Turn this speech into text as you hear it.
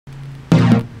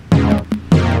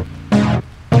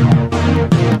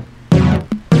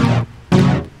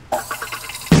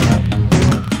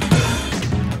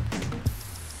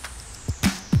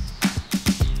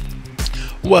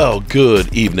Well,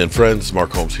 good evening, friends.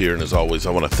 Mark Holmes here, and as always,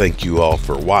 I want to thank you all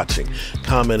for watching,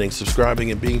 commenting, subscribing,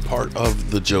 and being part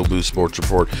of the Jobu Sports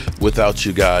Report. Without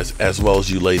you guys, as well as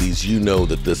you ladies, you know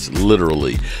that this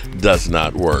literally does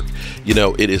not work. You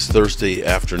know, it is Thursday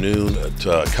afternoon.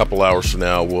 A couple hours from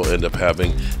now, we'll end up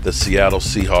having the Seattle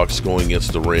Seahawks going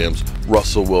against the Rams.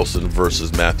 Russell Wilson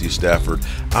versus Matthew Stafford.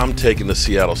 I'm taking the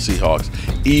Seattle Seahawks,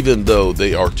 even though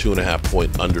they are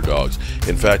 2.5-point underdogs.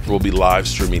 In fact, we'll be live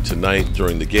streaming tonight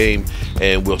during the game,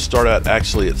 and we'll start out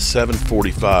actually at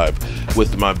 7:45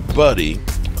 with my buddy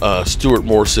Stuart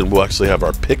Morrison. We'll actually have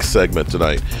our pick segment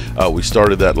tonight. We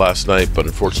started that last night, but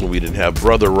unfortunately we didn't have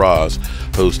Brother Roz,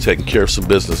 who's taking care of some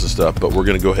business and stuff, but we're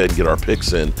going to go ahead and get our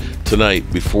picks in tonight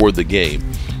before the game,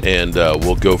 and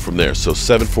we'll go from there. So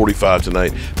 7:45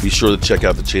 tonight. Be sure to check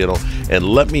out the channel, and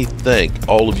let me thank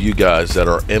all of you guys that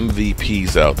are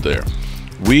MVPs out there.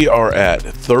 We are at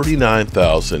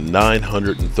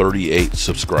 39,938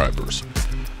 subscribers.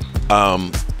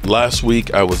 Last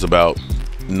week I was about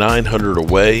 900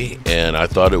 away, and I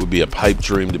thought it would be a pipe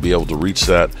dream to be able to reach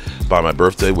that by my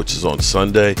birthday, which is on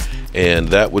Sunday, and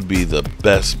that would be the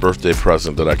best birthday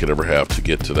present that I could ever have, to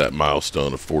get to that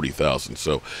milestone of 40,000.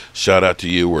 So shout out to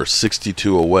you. We're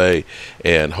 62 away,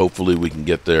 and hopefully we can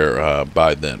get there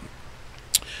by then.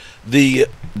 The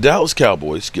Dallas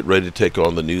Cowboys get ready to take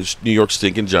on the New York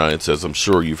Stinking Giants, as I'm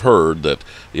sure you've heard that,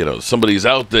 you know, somebody's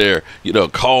out there, you know,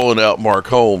 calling out Mark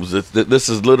Holmes. This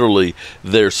is literally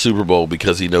their Super Bowl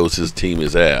because he knows his team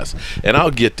is ass. And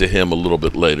I'll get to him a little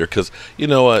bit later because, you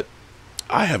know what,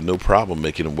 I have no problem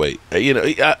making him wait. You know,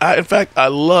 in fact, I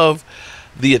love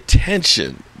the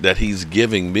attention that he's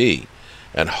giving me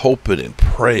and hoping and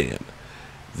praying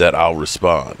that I'll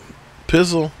respond.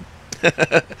 Pizzle,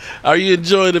 are you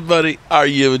enjoying it, buddy? Are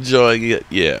you enjoying it?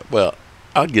 Yeah, well,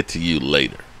 I'll get to you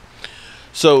later.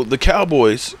 So the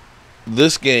Cowboys,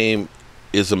 this game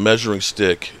is a measuring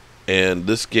stick, and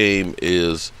this game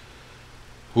is,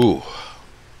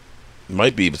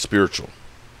 might be even spiritual.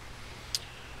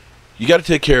 You got to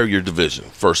take care of your division,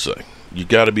 first thing. You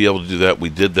got to be able to do that. We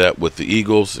did that with the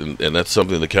Eagles, and that's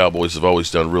something the Cowboys have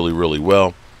always done really, really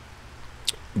well.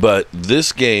 But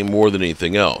this game, more than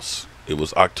anything else, it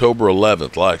was October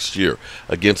 11th last year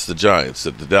against the Giants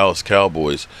that the Dallas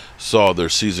Cowboys saw their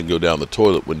season go down the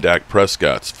toilet when Dak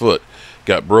Prescott's foot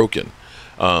got broken.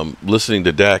 Listening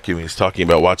to Dak, he was talking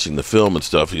about watching the film and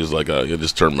stuff. He was like, I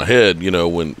just turned my head, you know,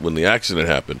 when the accident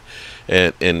happened,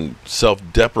 and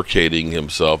self-deprecating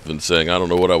himself and saying, I don't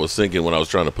know what I was thinking when I was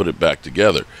trying to put it back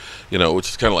together, you know, which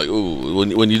is kind of like,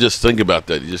 ooh, when you just think about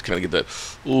that, you just kind of get that,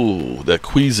 ooh, that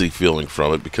queasy feeling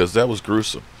from it, because that was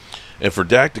gruesome. And for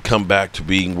Dak to come back to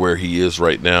being where he is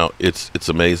right now, it's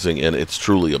amazing, and it's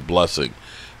truly a blessing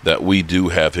that we do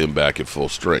have him back at full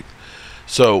strength.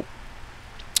 So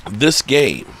this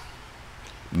game,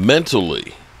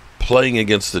 mentally, playing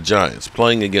against the Giants,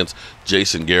 playing against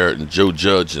Jason Garrett and Joe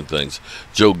Judge and things.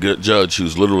 Joe Judge,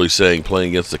 who's literally saying playing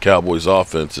against the Cowboys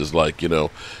offense is like, you know,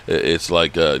 it's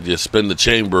like just spin the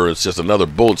chamber, it's just another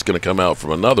bullet's going to come out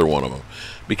from another one of them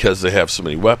because they have so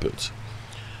many weapons.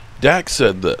 Dak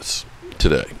said this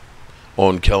today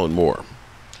on Kellen Moore.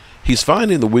 He's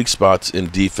finding the weak spots in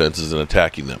defenses and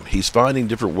attacking them. He's finding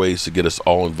different ways to get us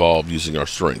all involved using our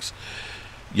strengths.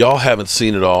 Y'all haven't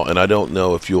seen it all, and I don't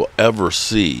know if you'll ever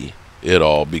see it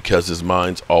all because his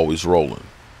mind's always rolling.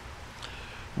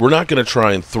 We're not going to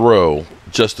try and throw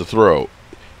just to throw.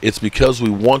 It's because we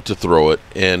want to throw it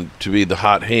and to be the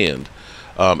hot hand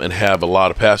and have a lot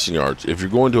of passing yards. If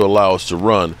you're going to allow us to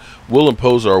run, we'll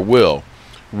impose our will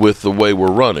with the way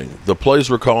we're running. The plays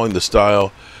we're calling, the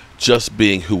style, just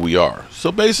being who we are.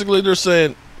 So basically they're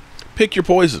saying, pick your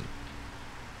poison.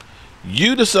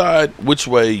 You decide which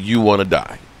way you want to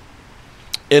die.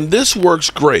 And this works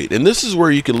great. And this is where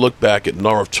you can look back at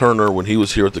Norv Turner when he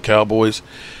was here at the Cowboys.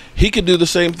 He could do the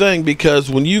same thing,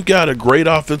 because when you've got a great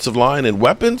offensive line and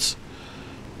weapons,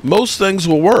 most things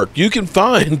will work. You can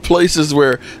find places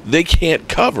where they can't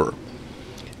cover.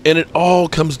 And it all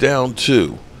comes down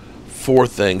to four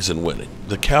things in winning.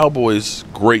 The Cowboys'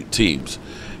 great teams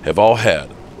have all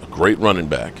had a great running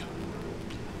back,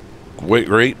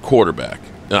 great quarterback,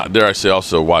 dare I say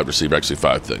also wide receiver, actually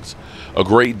five things, a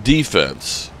great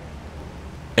defense,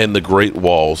 and the great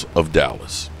walls of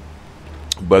Dallas.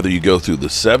 Whether you go through the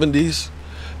 70s,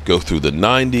 go through the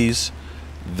 90s,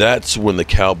 that's when the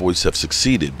Cowboys have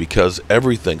succeeded, because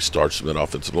everything starts from that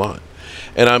offensive line.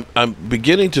 And I'm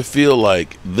beginning to feel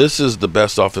like this is the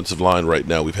best offensive line right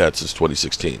now we've had since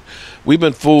 2016. We've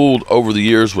been fooled over the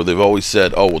years where they've always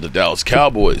said, oh, well, the Dallas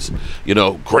Cowboys, you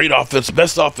know, great offense,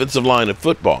 best offensive line in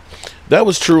football. That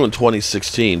was true in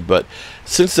 2016, but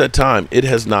since that time, it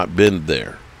has not been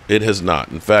there. It has not.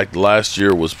 In fact, last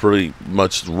year was pretty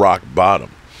much rock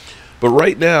bottom. But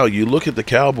right now, you look at the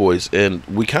Cowboys, and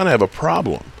we kind of have a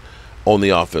problem on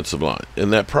the offensive line.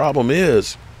 And that problem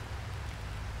is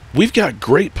we've got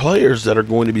great players that are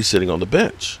going to be sitting on the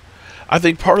bench. I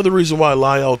think part of the reason why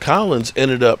La'el Collins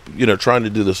ended up, trying to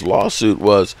do this lawsuit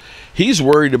was he's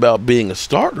worried about being a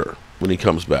starter when he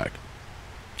comes back.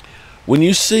 When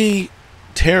you see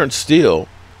Terrence Steele,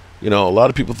 a lot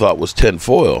of people thought was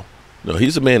tinfoil. No,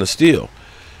 he's a man of steel.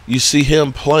 You see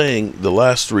him playing the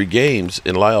last 3 games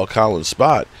in La'el Collins'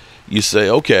 spot, you say,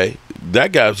 okay,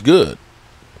 that guy's good.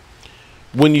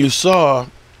 When you saw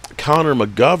Connor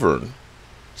McGovern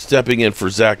stepping in for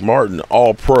Zach Martin,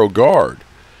 all-pro guard,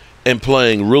 and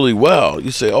playing really well, you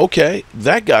say, okay,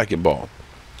 that guy can ball.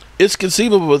 It's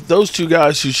conceivable that those 2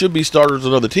 guys who should be starters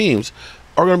on other teams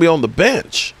are going to be on the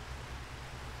bench.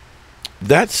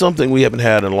 That's something we haven't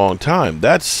had in a long time.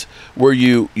 That's where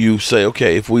you say,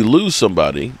 okay, if we lose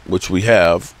somebody, which we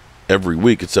have every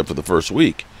week except for the first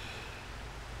week,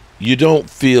 you don't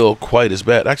feel quite as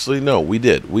bad. Actually, no, we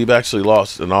did. We've actually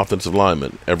lost an offensive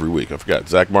lineman every week. I forgot.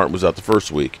 Zach Martin was out the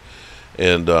first week.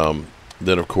 And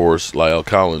then, of course, La'el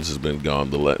Collins has been gone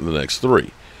the next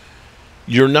 3.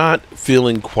 You're not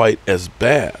feeling quite as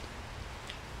bad.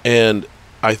 And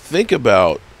I think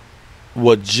about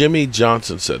what Jimmy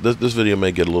Johnson said. This video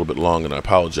may get a little bit long, and I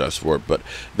apologize for it, but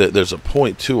there's a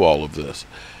point to all of this.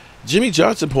 Jimmy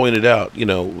Johnson pointed out,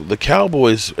 the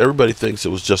Cowboys, everybody thinks it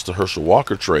was just the Herschel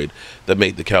Walker trade that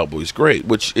made the Cowboys great,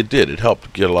 which it did. It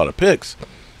helped get a lot of picks.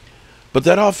 But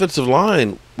that offensive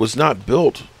line was not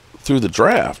built through the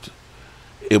draft.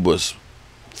 It was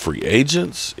free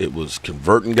agents. It was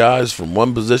converting guys from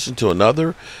one position to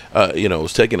another. It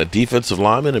was taking a defensive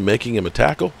lineman and making him a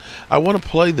tackle. I want to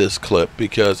play this clip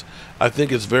because I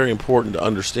think it's very important to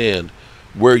understand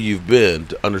where you've been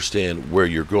to understand where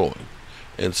you're going.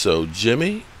 And so,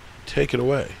 Jimmy, take it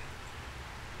away.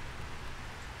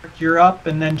 You're up,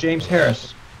 and then James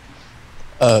Harris.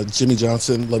 Jimmy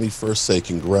Johnson, let me first say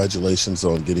congratulations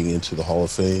on getting into the Hall of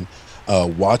Fame.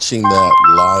 Watching that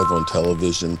live on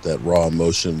television, that raw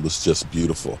emotion was just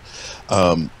beautiful.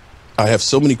 I have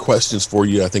so many questions for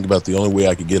you. I think about the only way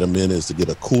I could get them in is to get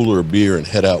a cooler of beer and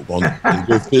head out and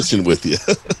go fishing with you.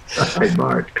 Hi,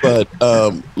 Mark. But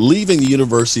leaving the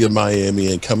University of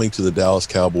Miami and coming to the Dallas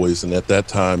Cowboys, and at that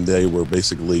time they were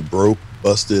basically broke,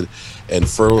 busted, and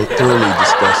thoroughly disgusting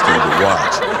to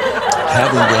watch.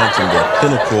 Having gone from the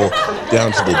pinnacle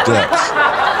down to the depths,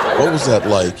 what was that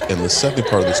like? And the second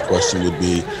part of this question would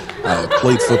be,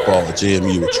 played football at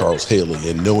JMU with Charles Haley,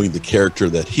 and knowing the character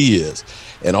that he is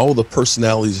and all the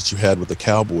personalities that you had with the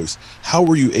Cowboys, how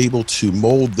were you able to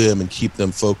mold them and keep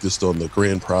them focused on the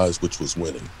grand prize, which was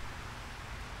winning?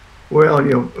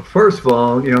 Well, first of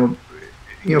all,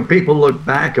 people look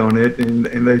back on it and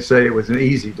they say it was an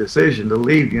easy decision to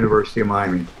leave University of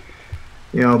Miami.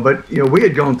 But we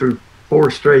had gone through 4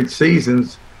 straight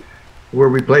seasons where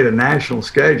we played a national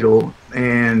schedule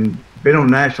and been on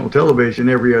national television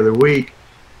every other week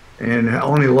and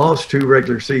only lost 2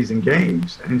 regular season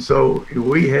games. And so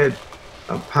we had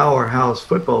a powerhouse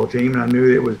football team, and I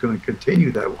knew it was going to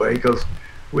continue that way because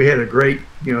we had a great,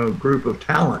 group of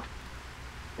talent.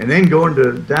 And then going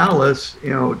to Dallas,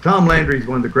 Tom Landry is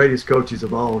one of the greatest coaches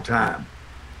of all time.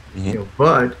 Mm-hmm.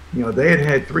 But they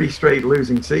had 3 straight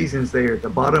losing seasons. They were at the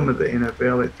bottom of the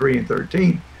NFL at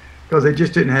 3-13 because they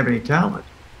just didn't have any talent.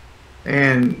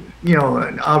 And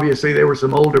and obviously there were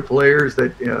some older players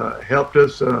that helped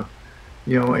us,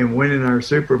 in winning our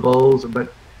Super Bowls.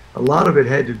 But a lot of it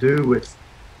had to do with,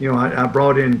 I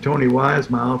brought in Tony Wise,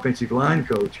 my offensive line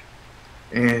coach,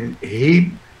 and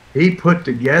he put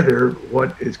together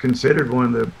what is considered one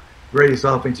of the greatest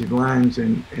offensive lines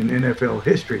in NFL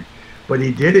history. But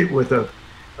he did it with a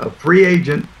free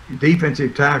agent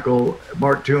defensive tackle,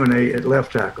 Mark Tuinei, at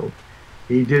left tackle.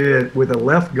 He did it with a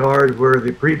left guard where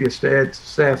the previous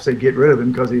staff said get rid of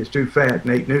him because he was too fat,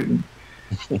 Nate Newton.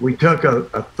 We took a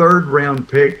 3rd round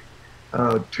pick,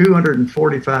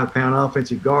 245-pound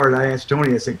offensive guard. I asked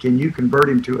Tony, I said, can you convert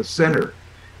him to a center?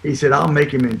 He said, I'll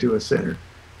make him into a center.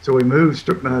 So we moved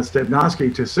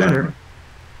Stepnoski to center.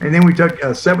 And then we took a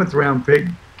 7th round pick,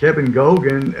 Kevin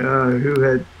Gogan, who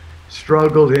had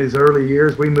struggled his early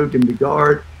years. We moved him to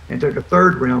guard and took a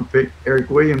 3rd round pick, Eric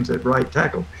Williams, at right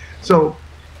tackle. So,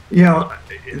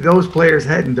 those players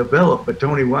hadn't developed, but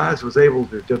Tony Wise was able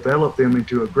to develop them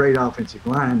into a great offensive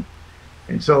line.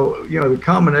 And so, the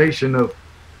combination of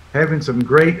having some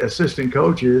great assistant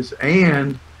coaches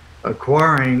and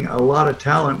acquiring a lot of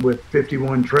talent with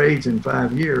 51 trades in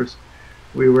 5 years,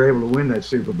 we were able to win that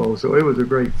Super Bowl. So it was a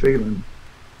great feeling.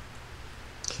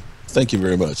 Thank you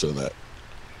very much on that.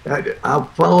 I'll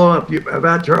follow up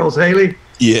about Charles Haley.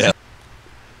 Yeah.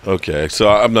 Okay, so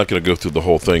I'm not going to go through the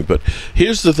whole thing, but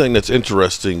here's the thing that's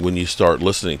interesting when you start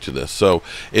listening to this. So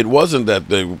it wasn't that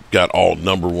they got all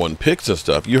 #1 picks and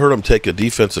stuff. You heard them take a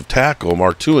defensive tackle,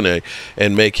 Mark Tuinei,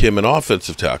 and make him an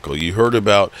offensive tackle. You heard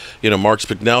about, Mark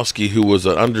Spiknowski, who was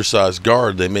an undersized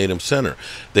guard. They made him center.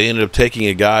 They ended up taking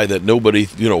a guy that nobody,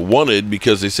 wanted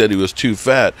because they said he was too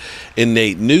fat, in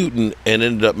Nate Newton, and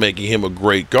ended up making him a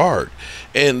great guard.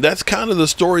 And that's kind of the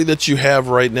story that you have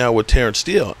right now with Terrence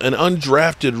Steele, an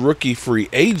undrafted rookie free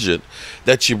agent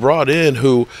that you brought in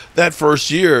who that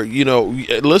first year,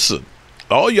 listen,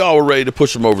 all y'all were ready to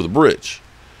push him over the bridge.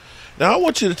 Now I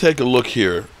want you to take a look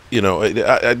here.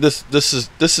 This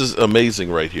is amazing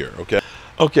right here.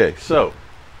 Okay. So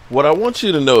what I want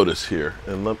you to notice here,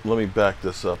 and let me back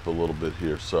this up a little bit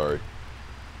here. Sorry.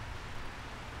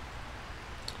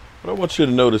 What I want you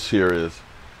to notice here is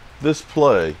this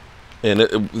play. And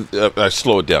I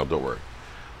slow it down, don't worry.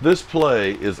 This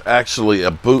play is actually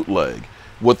a bootleg.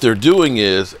 What they're doing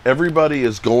is everybody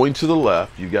is going to the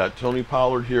left. You got Tony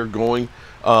Pollard here going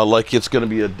like it's going to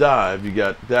be a dive. You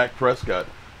got Dak Prescott,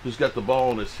 who's got the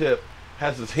ball on his hip,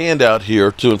 has his hand out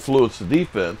here to influence the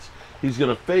defense. He's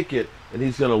going to fake it, and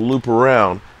he's going to loop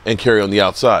around and carry on the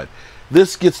outside.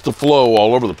 This gets the flow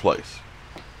all over the place.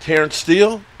 Terrence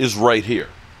Steele is right here.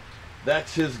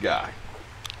 That's his guy.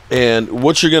 And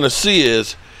what you're going to see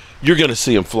is you're going to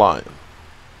see him flying.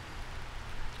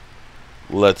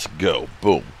 Let's go.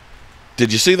 Boom.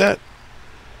 Did you see that?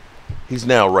 He's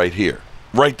now right here.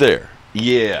 Right there.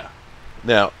 Yeah.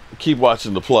 Now, keep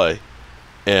watching the play,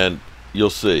 and you'll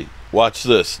see. Watch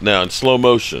this. Now, in slow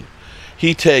motion,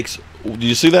 he takes... Did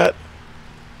you see that?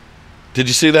 Did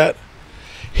you see that?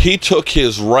 He took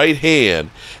his right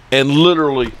hand and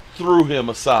literally threw him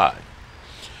aside.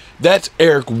 That's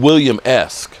Eric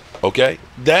Williams-esque. Okay,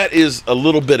 that is a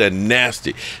little bit of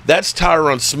nasty. That's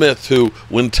Tyron Smith, who,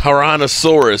 when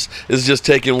Tyrannosaurus is just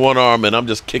taking one arm and I'm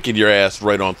just kicking your ass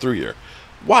right on through here.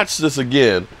 Watch this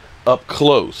again up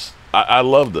close. I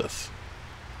love this.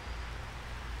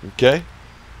 Okay,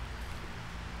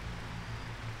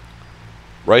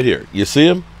 right here. You see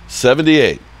him?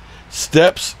 78.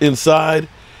 Steps inside,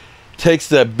 takes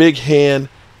that big hand,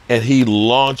 and he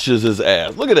launches his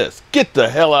ass. Look at this. Get the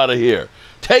hell out of here.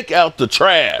 Take out the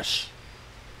trash.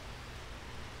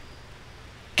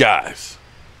 Guys,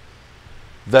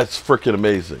 that's freaking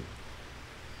amazing.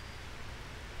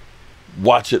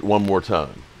 Watch it one more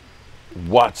time.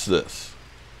 Watch this.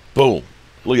 Boom.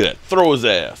 Look at that. Throw his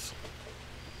ass.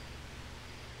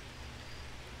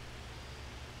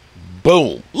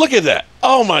 Boom. Look at that.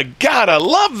 Oh my God, I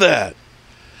love that.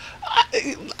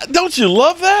 Don't you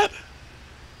love that?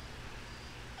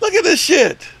 Look at this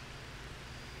shit.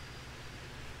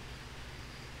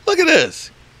 Look at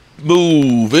this.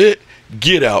 Move it.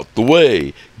 Get out the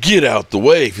way. Get out the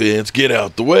way, Vince. Get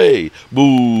out the way.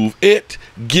 Move it.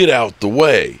 Get out the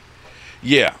way.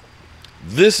 Yeah.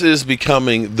 This is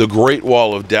becoming the Great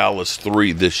Wall of Dallas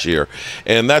 3 this year.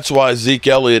 And that's why Zeke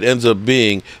Elliott ends up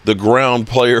being the ground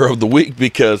player of the week,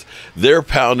 because they're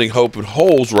pounding open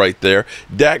holes right there.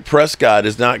 Dak Prescott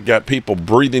has not got people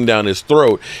breathing down his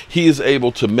throat. He is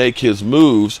able to make his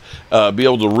moves, be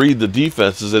able to read the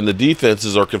defenses, and the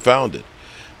defenses are confounded.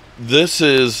 This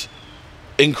is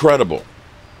incredible.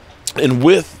 And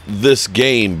with this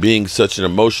game being such an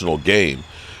emotional game,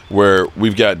 where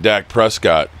we've got Dak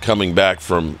Prescott coming back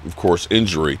from, of course,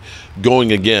 injury, going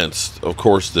against, of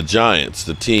course, the Giants,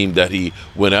 the team that he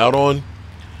went out on,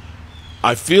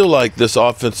 I feel like this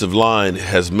offensive line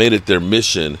has made it their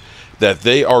mission that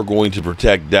they are going to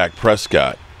protect Dak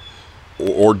Prescott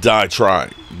or die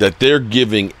trying, that they're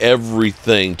giving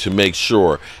everything to make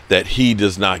sure that he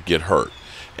does not get hurt.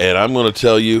 And I'm going to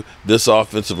tell you, this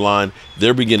offensive line,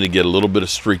 they're beginning to get a little bit of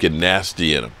streak of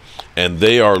nasty in them. And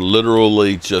they are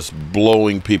literally just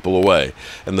blowing people away.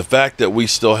 And the fact that we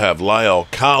still have Lyle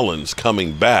Collins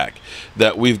coming back,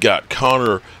 that we've got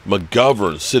Connor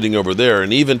McGovern sitting over there,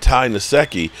 and even Ty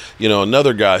Nsekhe,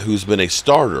 another guy who's been a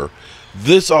starter,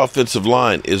 this offensive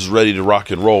line is ready to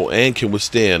rock and roll and can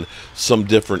withstand some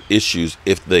different issues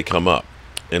if they come up.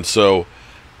 And so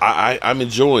I'm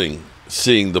enjoying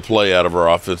seeing the play out of our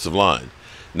offensive line.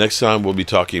 Next time, we'll be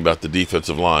talking about the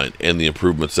defensive line and the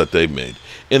improvements that they've made.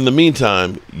 In the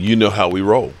meantime, you know how we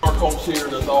roll. Mark Holmes here,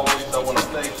 and as always, I want to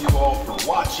thank you all for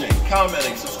watching,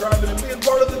 commenting, subscribing, and being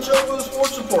part of the Jobu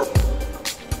Sports Report.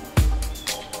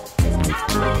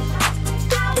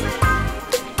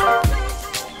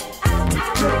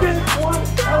 You did one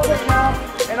hell of a job,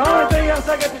 and the only thing else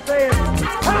I got to say is,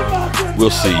 how about this? We'll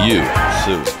see you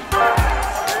soon.